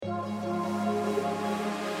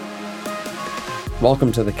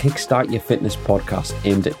Welcome to the Kickstart Your Fitness podcast,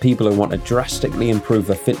 aimed at people who want to drastically improve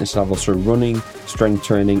their fitness levels through running, strength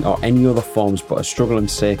training, or any other forms, but are struggling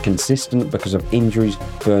to stay consistent because of injuries,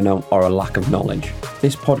 burnout, or a lack of knowledge.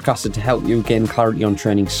 This podcast is to help you gain clarity on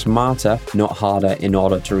training smarter, not harder, in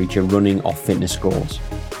order to reach your running or fitness goals.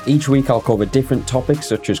 Each week I'll cover different topics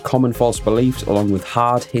such as common false beliefs, along with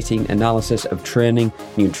hard-hitting analysis of training,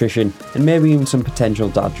 nutrition, and maybe even some potential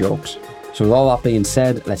dad jokes. So with all that being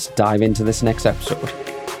said, let's dive into this next episode.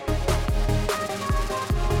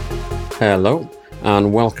 Hello,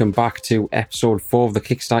 and welcome back to episode 4 of the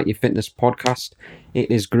Kickstart Your Fitness podcast. It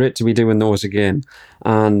is great to be doing those again,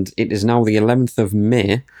 and it is now the 11th of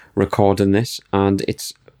May recording this, and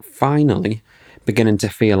it's finally beginning to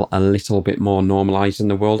feel a little bit more normalised in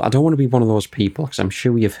the world. I don't want to be one of those people, because I'm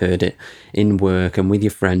sure you've heard it in work and with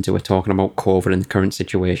your friends who are talking about COVID and the current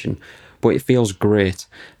situation. But it feels great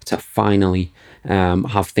to finally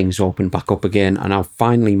have things open back up again. And I've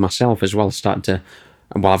finally myself as well started to,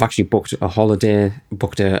 well, I've actually booked a holiday,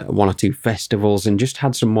 booked one or two festivals, and just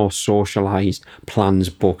had some more socialised plans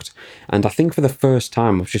booked. And I think for the first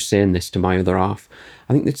time, I was just saying this to my other half,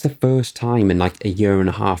 I think it's the first time in like a year and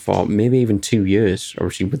a half, or maybe even 2 years,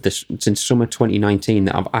 obviously with this, since summer 2019,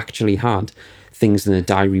 that I've actually had things in the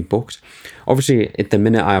diary booked. Obviously, at the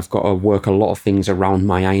minute, I've got to work a lot of things around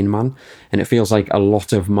my Ironman, and it feels like a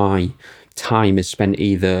lot of my time is spent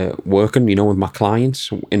either working, with my clients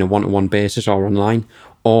in a one-to-one basis or online,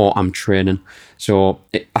 or I'm training. So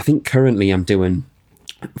I think currently I'm doing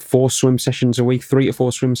 4 swim sessions a week, 3 to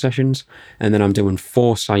 4 swim sessions, and then I'm doing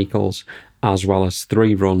 4 cycles as well as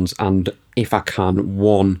 3 runs, and if I can,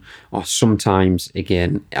 1 or sometimes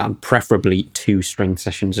again, and preferably 2 strength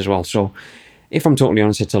sessions as well. So if I'm totally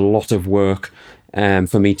honest, it's a lot of work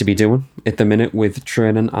for me to be doing at the minute with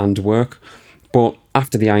training and work. But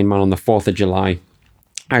after the Ironman on the 4th of July,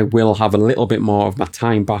 I will have a little bit more of my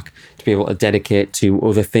time back to be able to dedicate to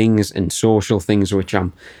other things and social things, which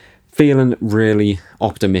I'm feeling really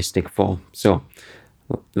optimistic for. So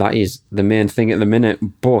that is the main thing at the minute.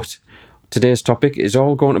 But today's topic is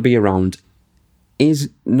all going to be around, are you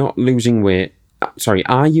not losing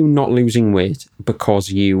weight because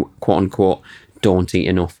you, quote unquote, don't eat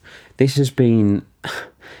enough? This has been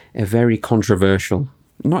a very controversial,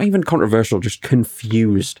 not even controversial, just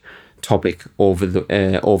confused topic over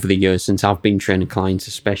the years since I've been training clients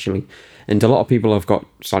especially. And a lot of people have got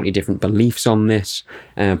slightly different beliefs on this,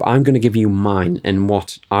 but I'm going to give you mine and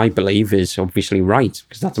what I believe is obviously right,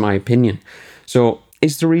 because that's my opinion. So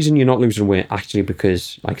is the reason you're not losing weight actually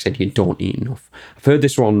because, like I said, you don't eat enough? I've heard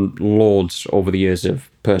this one loads over the years of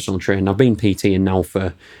personal training. I've been PTing now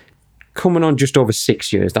for coming on just over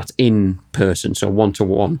 6 years. That's in person, so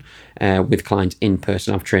one-to-one with clients in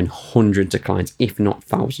person. I've trained hundreds of clients, if not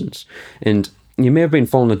thousands. And you may have been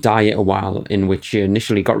following a diet a while in which you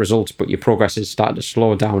initially got results, but your progress has started to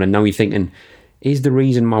slow down, and now you're thinking, is the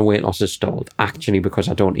reason my weight loss has stalled actually because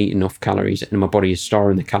I don't eat enough calories and my body is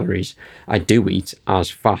storing the calories I do eat as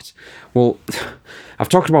fat? Well, I've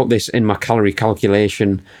talked about this in my calorie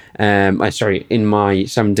calculation, in my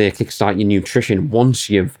 7-day Kickstart Your Nutrition, once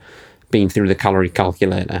you've been through the calorie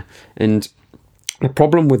calculator. And the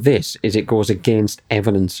problem with this is it goes against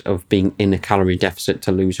evidence of being in a calorie deficit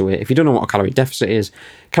to lose weight. If you don't know what a calorie deficit is,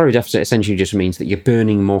 calorie deficit essentially just means that you're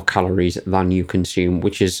burning more calories than you consume,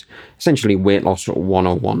 which is essentially weight loss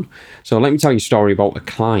 101. So let me tell you a story about a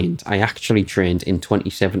client I actually trained in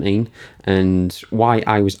 2017 and why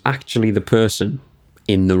I was actually the person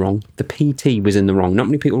in the wrong. The PT was in the wrong. Not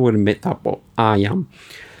many people would admit that, but I am.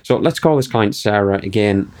 So let's call this client Sarah.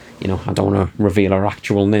 Again, I don't want to reveal her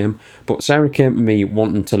actual name, but Sarah came to me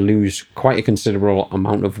wanting to lose quite a considerable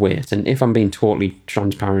amount of weight. And if I'm being totally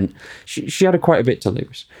transparent, she had quite a bit to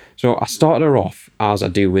lose. So I started her off, as I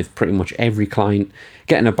do with pretty much every client,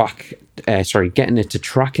 getting her to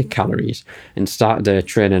track her calories, and started her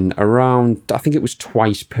training around, I think it was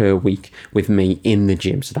twice per week with me in the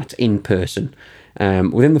gym. So that's in person.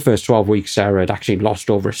 Within the first 12 weeks, Sarah had actually lost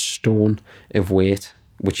over a stone of weight,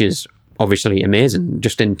 which is obviously amazing,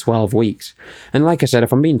 just in 12 weeks. And like I said,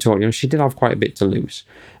 if I'm being totally, she did have quite a bit to lose.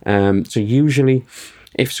 So usually,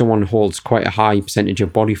 if someone holds quite a high percentage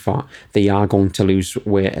of body fat, they are going to lose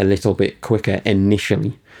weight a little bit quicker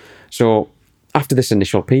initially. So after this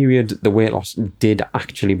initial period, the weight loss did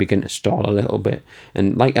actually begin to stall a little bit.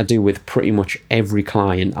 And like I do with pretty much every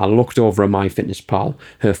client, I looked over at MyFitnessPal,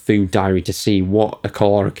 her food diary, to see what a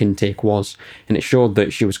caloric intake was. And it showed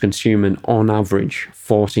that she was consuming, on average,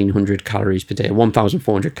 1,400 calories per day,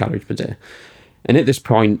 1,400 calories per day. And at this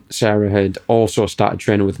point, Sarah had also started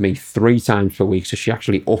training with me 3 times per week. So she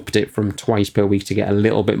actually upped it from twice per week to get a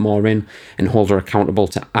little bit more in and hold her accountable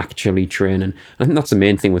to actually training. I think that's the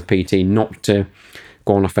main thing with PT, not to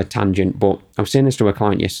go on off a tangent. But I was saying this to a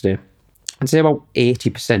client yesterday. I'd say about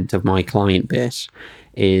 80% of my client base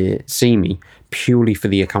see me purely for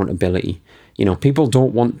the accountability. You know, people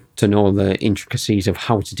don't want to know the intricacies of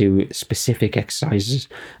how to do specific exercises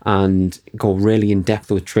and go really in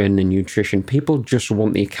depth with training and nutrition. People just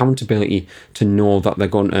want the accountability to know that they're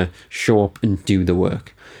going to show up and do the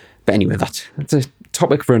work. But anyway, that's a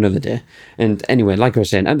topic for another day. And anyway, like I was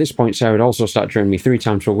saying, at this point, Sarah had also started training me 3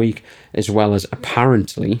 times per week, as well as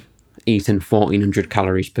apparently eating 1,400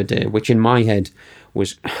 calories per day, which in my head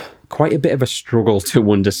was quite a bit of a struggle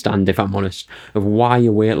to understand, if I'm honest, of why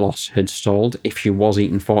your weight loss had stalled if she was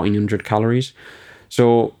eating 1,400 calories.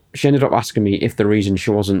 So she ended up asking me if the reason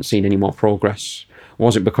she wasn't seeing any more progress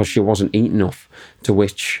was it because she wasn't eating enough, to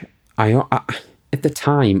which I at the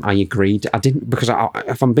time I agreed. I didn't, because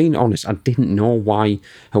if I'm being honest, I didn't know why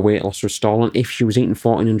her weight loss was stalling. If she was eating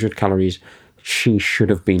 1,400 calories, she should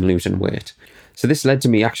have been losing weight. So this led to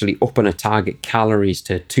me actually upping her target calories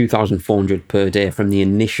to 2,400 per day from the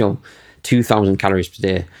initial 2,000 calories per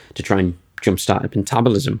day to try and jumpstart her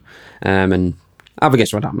metabolism. And have a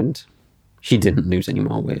guess what happened? She didn't lose any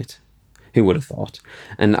more weight. Who would have thought?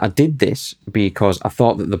 And I did this because I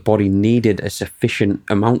thought that the body needed a sufficient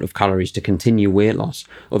amount of calories to continue weight loss.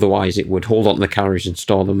 Otherwise, it would hold on to the calories and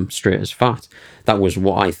store them straight as fat. That was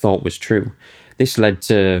what I thought was true. This led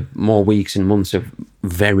to more weeks and months of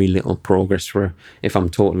very little progress for her, if I'm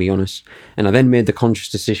totally honest. And I then made the conscious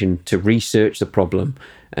decision to research the problem,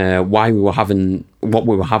 what we were having,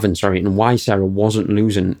 and why Sarah wasn't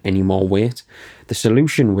losing any more weight. The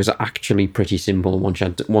solution was actually pretty simple once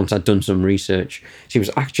I'd done some research. She was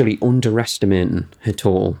actually underestimating her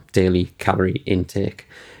total daily calorie intake.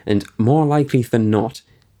 And more likely than not,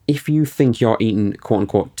 if you think you're eating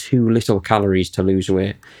quote-unquote too little calories to lose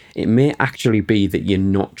weight, it may actually be that you're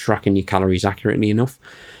not tracking your calories accurately enough.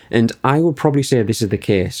 And I would probably say this is the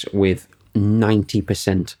case with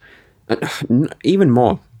 90%, even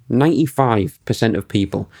more, 95% of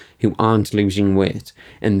people who aren't losing weight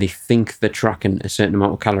and they think they're tracking a certain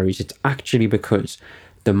amount of calories. It's actually because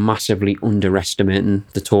they're massively underestimating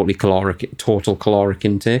the total caloric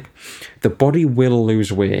intake. The body will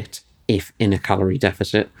lose weight if in a calorie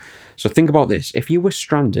deficit. So think about this. If you were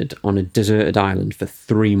stranded on a deserted island for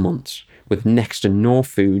 3 months with next to no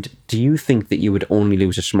food, do you think that you would only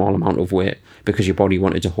lose a small amount of weight because your body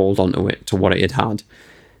wanted to hold on to it, to what it had?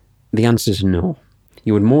 The answer is no.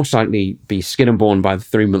 You would most likely be skin and bone by the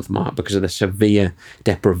 3-month mark because of the severe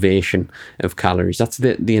deprivation of calories. That's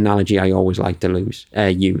the analogy I always like to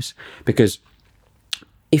use. Because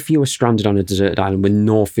if you were stranded on a deserted island with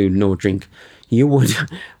no food, no drink, you would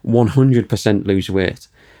 100% lose weight.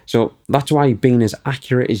 So that's why being as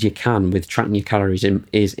accurate as you can with tracking your calories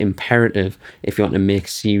is imperative if you want to make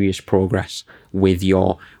serious progress with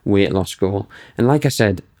your weight loss goal. And like I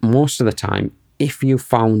said, most of the time, if you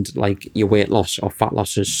found like your weight loss or fat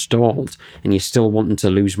loss has stalled and you're still wanting to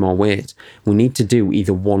lose more weight, we need to do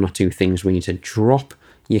either one or two things. We need to drop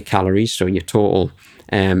your calories, so your total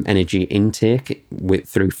energy intake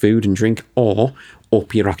through food and drink, or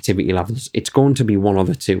up your activity levels. It's going to be one of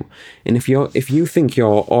the two. And if you think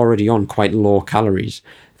you're already on quite low calories,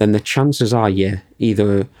 then the chances are you're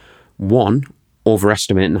either 1,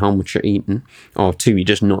 overestimating how much you're eating, or 2, you're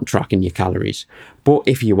just not tracking your calories. But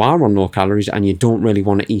if you are on low calories and you don't really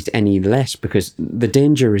want to eat any less, because the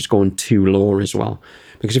danger is going too low as well.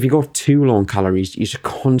 Because if you go too low on calories, you're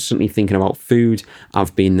constantly thinking about food.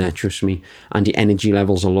 I've been there, trust me, and your energy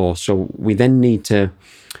levels are low. So we then need to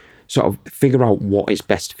sort of figure out what is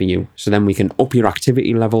best for you. So then we can up your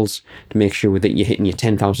activity levels to make sure that you're hitting your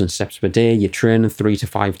 10,000 steps per day, you're training 3 to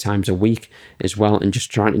 5 times a week as well, and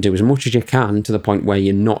just trying to do as much as you can to the point where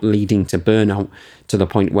you're not leading to burnout, to the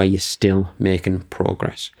point where you're still making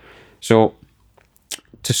progress. So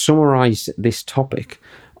to summarize this topic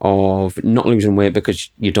of not losing weight because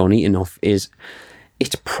you don't eat enough, it's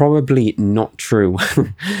probably not true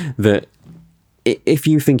that if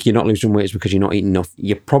you think you're not losing weight because you're not eating enough,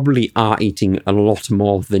 you probably are eating a lot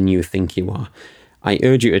more than you think you are. I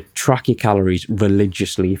urge you to track your calories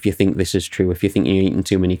religiously if you think this is true. If you think you're eating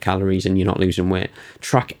too many calories and you're not losing weight,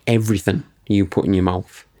 track everything you put in your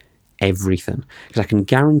mouth. everything, because I can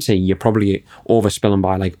guarantee you're probably overspilling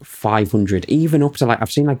by like 500, even up to like,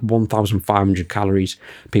 I've seen like 1,500 calories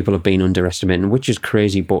people have been underestimating, which is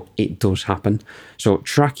crazy, but it does happen. So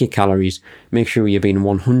track your calories, make sure you're being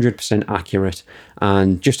 100% accurate,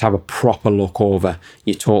 and just have a proper look over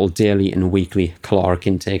your total daily and weekly caloric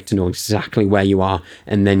intake to know exactly where you are,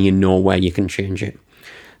 and then you know where you can change it.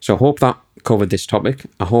 So I hope that covered this topic.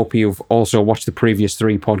 I hope you've also watched the previous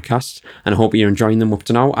 3 podcasts, and I hope you're enjoying them up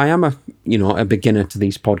to now. I am a beginner to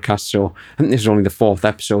these podcasts, so I think this is only the 4th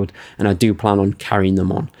episode, and I do plan on carrying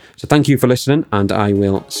them on. So thank you for listening, and I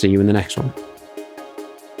will see you in the next one.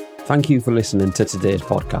 Thank you for listening to today's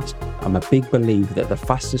podcast. I'm a big believer that the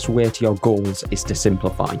fastest way to your goals is to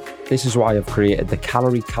simplify. This is why I've created the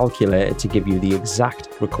calorie calculator to give you the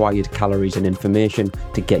exact required calories and information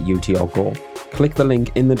to get you to your goal. Click the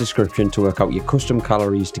link in the description to work out your custom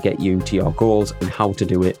calories to get you to your goals and how to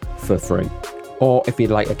do it for free. Or if you'd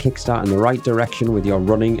like a kickstart in the right direction with your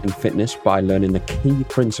running and fitness by learning the key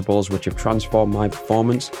principles which have transformed my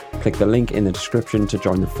performance, click the link in the description to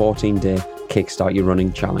join the 14-day Kickstart Your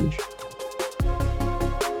Running Challenge.